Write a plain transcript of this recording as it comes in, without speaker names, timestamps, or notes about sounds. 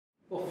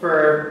Well,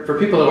 for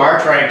people who are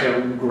trying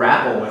to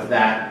grapple with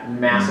that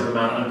massive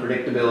amount of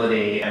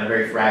unpredictability and a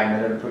very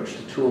fragmented approach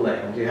to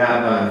tooling, do you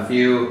have a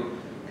few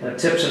kind of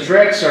tips and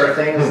tricks or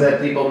things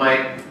that people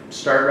might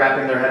start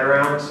wrapping their head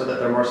around so that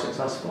they're more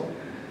successful?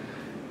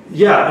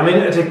 Yeah, I mean,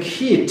 it's a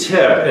key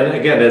tip, and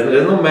again,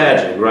 there's no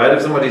magic, right?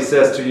 If somebody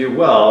says to you,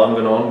 well, I'm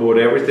going to onboard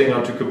everything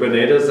onto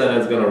Kubernetes and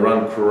it's going to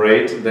run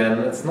great, then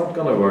it's not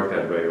going to work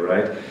that way,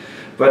 right?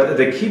 But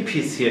the key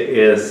piece here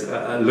is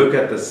look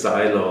at the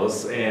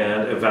silos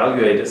and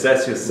evaluate,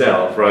 assess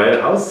yourself, right?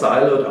 How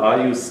siloed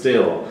are you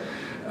still?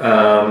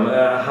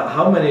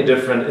 How many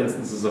different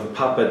instances of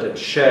Puppet and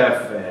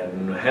Chef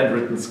and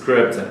handwritten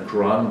scripts and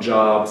cron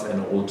jobs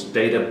and old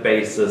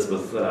databases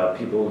with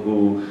people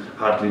who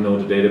hardly know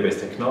the database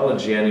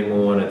technology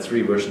anymore and it's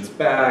 3 versions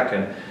back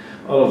and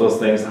all of those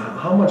things.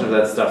 How much of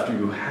that stuff do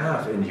you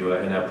have in your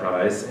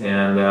enterprise?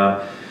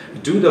 And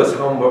do this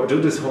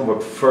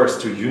homework first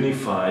to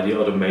unify the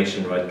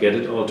automation, right? Get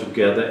it all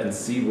together and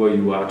see where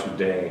you are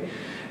today.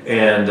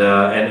 And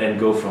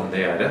go from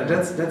there.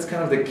 That's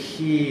kind of the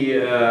key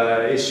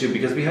issue,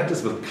 because we had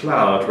this with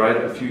cloud,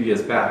 right, a few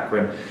years back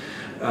when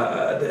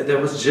there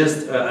was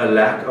just a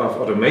lack of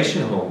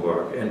automation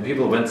homework and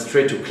people went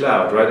straight to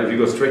cloud, right? If you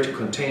go straight to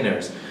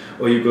containers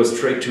or you go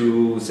straight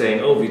to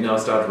saying, oh, we now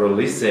start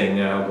releasing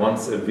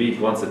once a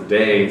week, once a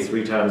day,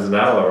 3 times an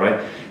hour,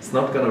 right? It's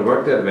not going to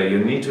work that way.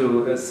 You need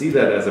to see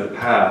that as a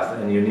path,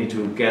 and you need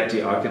to get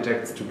the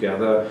architects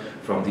together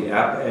from the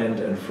app end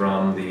and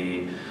from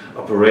the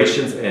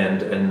operations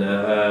end and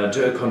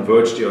to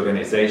converge the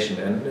organization,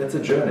 and it's a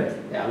journey.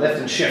 Yeah,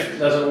 lift and shift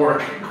doesn't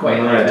work quite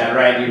like that,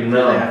 right? You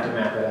really have to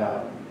map it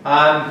out.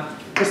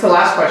 Just the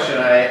last question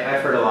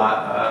I've heard a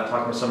lot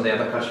talking with some of the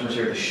other customers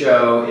here at the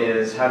show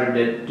is how to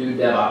do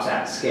DevOps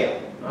at scale.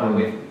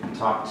 We've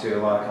talked to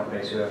a lot of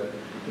companies who have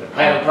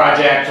pilot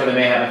projects, or they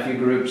may have a few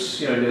groups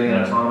doing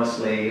it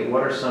autonomously.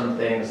 What are some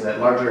things that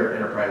larger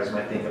enterprises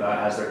might think about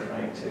as they're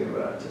trying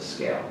to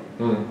scale?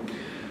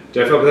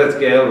 DevOps at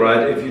scale,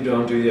 right? If you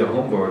don't do your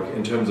homework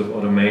in terms of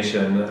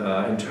automation,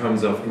 in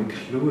terms of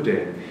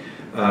including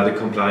the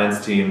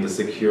compliance team, the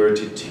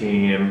security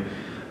team,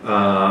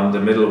 the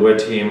middleware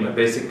team,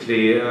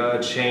 basically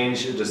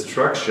change the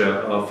structure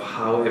of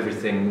how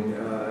everything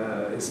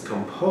is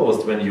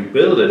composed when you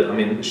build it. I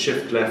mean,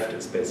 shift left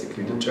is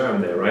basically the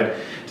term there, right?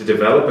 The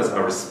developers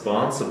are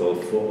responsible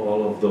for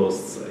all of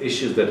those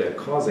issues that they're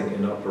causing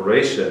in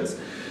operations.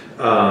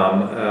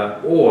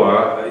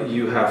 Or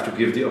you have to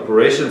give the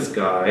operations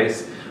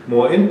guys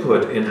more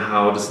input in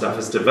how the stuff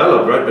is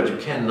developed, right? But you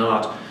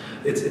cannot,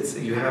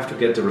 you have to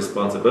get the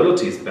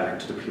responsibilities back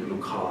to the people who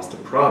caused the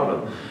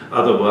problem.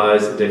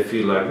 Otherwise, they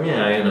feel like,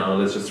 yeah,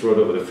 let's just throw it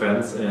over the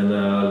fence and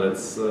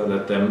let's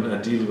let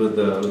them deal with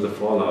the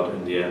fallout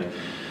in the end.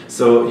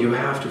 So you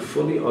have to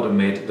fully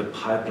automate the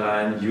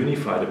pipeline,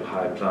 unify the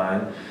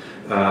pipeline,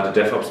 the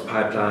DevOps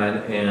pipeline,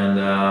 and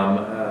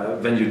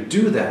when you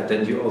do that,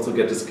 then you also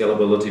get the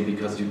scalability,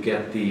 because you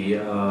get the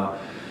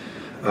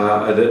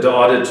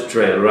audit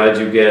trail, right?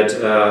 You get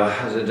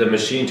the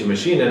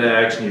machine-to-machine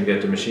interaction, you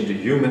get the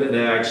machine-to-human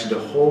interaction, the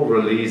whole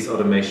release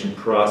automation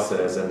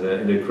process and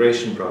the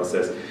integration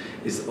process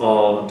is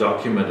all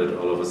documented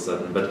all of a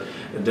sudden. But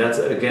that's,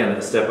 again,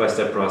 a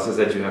step-by-step process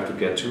that you have to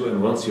get to,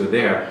 and once you're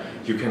there,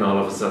 you can all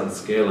of a sudden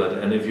scale it.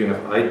 And if you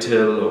have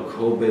ITIL or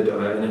COBIT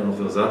or any of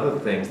those other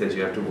things that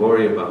you have to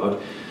worry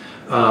about,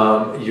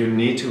 you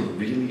need to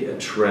really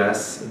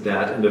address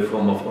that in the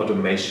form of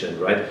automation,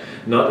 right?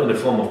 Not in the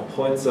form of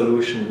point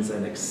solutions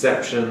and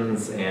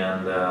exceptions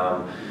and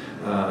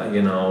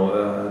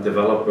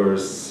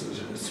developers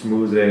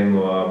smoothing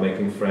or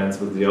making friends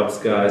with the ops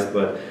guys,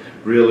 but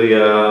really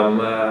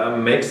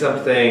make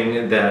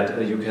something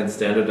that you can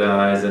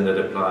standardize and that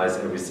applies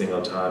every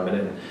single time,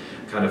 and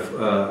kind of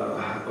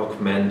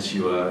augment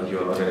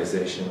your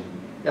organization.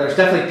 Yeah, there's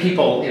definitely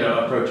people,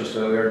 approaches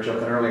to it. We were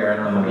joking earlier, I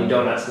don't know how many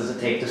donuts does it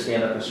take to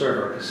stand up a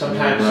server, because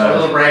sometimes a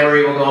little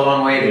bribery will go a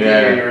long way to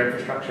get your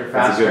infrastructure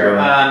faster.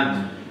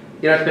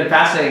 It's been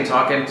fascinating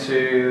talking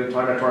to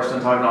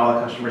Torsten, talking to all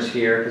the customers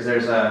here, because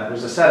there's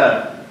a set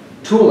of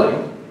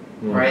tooling,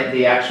 right?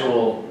 The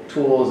actual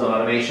tools and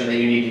automation that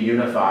you need to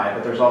unify,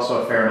 but there's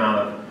also a fair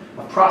amount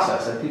of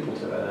process and people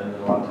to it, and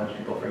a lot of times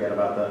people forget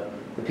about the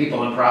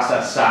people and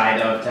process side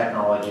of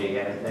technology,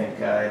 and I think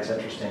it's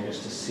interesting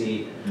just to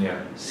see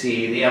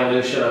the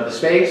evolution of the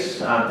space.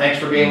 Thanks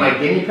for being my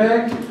guinea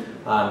pig.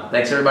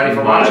 Thanks everybody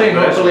for watching.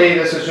 Hopefully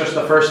this is just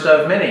the first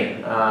of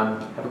many.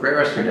 Have a great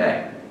rest of your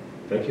day.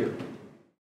 Thank you.